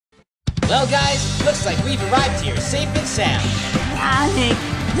Well, guys, looks like we've arrived here safe and sound. Sonic,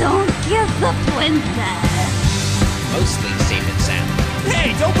 don't kiss the princess. Mostly safe and sound.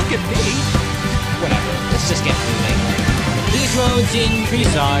 Hey, don't look at me! Whatever, let's just get moving. These roads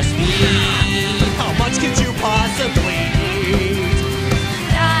increase our speed. How much could you possibly need?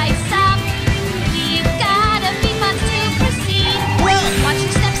 Rise up, we've gotta be fast to proceed. Whoa! Watch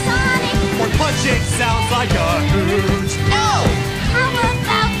your steps, Sonic. Or punching sounds like a hoot. No! How about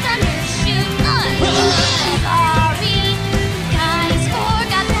thunder shoot? Sorry, guys,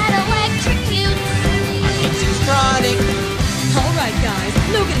 forgot that electrocute. It's chronic. Alright guys,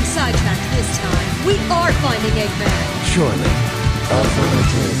 no getting sidetracked this time. We are finding Eggman. Surely.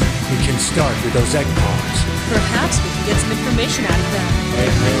 Affirmative. We can start with those egg pods. Perhaps we can get some information out of them.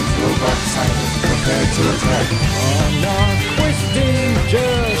 Eggman's robot silent. Prepare to attack. I'm not twisting,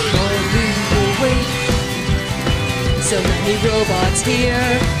 just shortly will wait. So many robots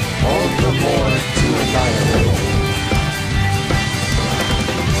here. All the more to annihilate.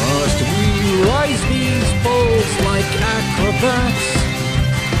 Must we rise these poles like acrobats?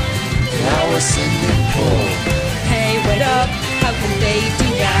 Now ascending pole. Hey, wait up. How can they do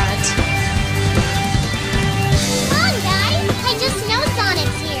that? Come on, guys. I just know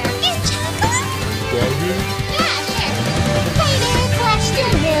Sonic's here. Is Chocolate? Yeah, sure. Hey there, question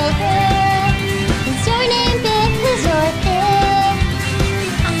real quick. Is your name big? Who's your thing?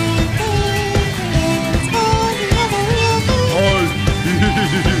 I think it's all the other real thing.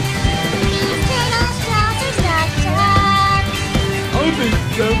 These turtles, trousers, backtrack. I think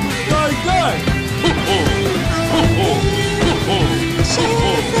that was my guy.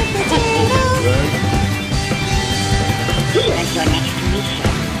 What's your next mission?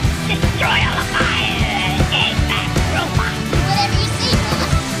 Destroy all of my Eggman robots. Whatever you say,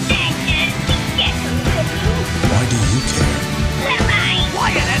 boss. Why do you care?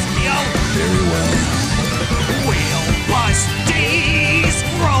 Quiet, SBO! Very well. We'll bust these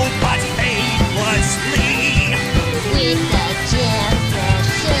robots painlessly. With the jet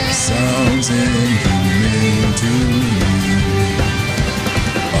pressure. Sounds inhumane to me.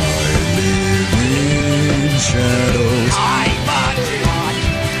 I live in shadows. I'm a god.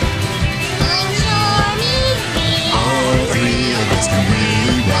 I'm Charmy B. All three of us can be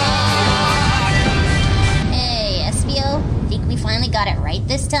Hey, SBO, think we finally got it right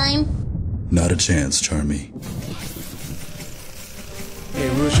this time? Not a chance, Charmy. Hey,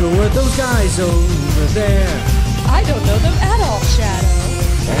 Rusha, what are those guys over there? I don't know them at all, Shadow.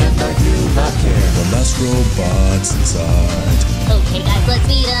 And I do not care. The last robots inside. Okay, guys, let's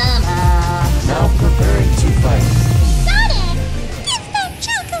beat 'em up. Now preparing to fight. Sonic! Give that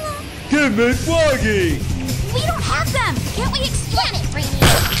chocolate! Give it Foggy! We don't have them. Can't we Get it, Brainy!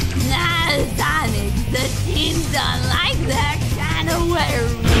 Nah, Sonic, the teens don't like that kind of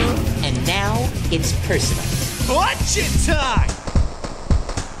werewolf. And now, it's personal. Punch it time!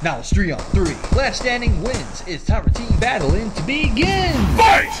 Now it's 3 on 3. Last standing wins. It's time for team battling to begin.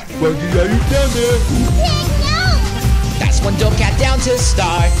 Fight! Foggy, are you down there? Nick, no! That's one dope cat down to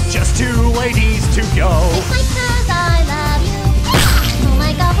start. Just 2 ladies to go. It's because I love you. Oh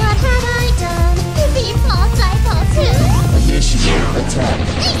my god, what have I done? Is he false, I fall too? Initiate attack.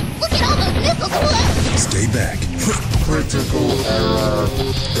 Hey, look at all those missiles flying! Stay back. Critical error.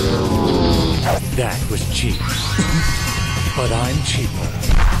 That was cheap. But I'm cheaper.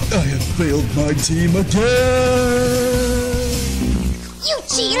 I have failed my team again. You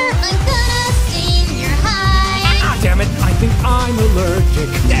cheater! I'm gonna sting your hide! Ah, damn it, I think I'm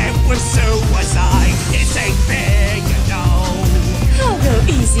allergic. That was suicide. This ain't big, you know. I'll go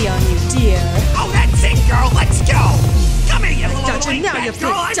easy on you, dear. Oh, that's it, girl. Let's go. Come here, you little Gotcha, now you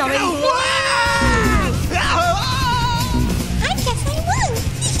girl. big dummy. Wow!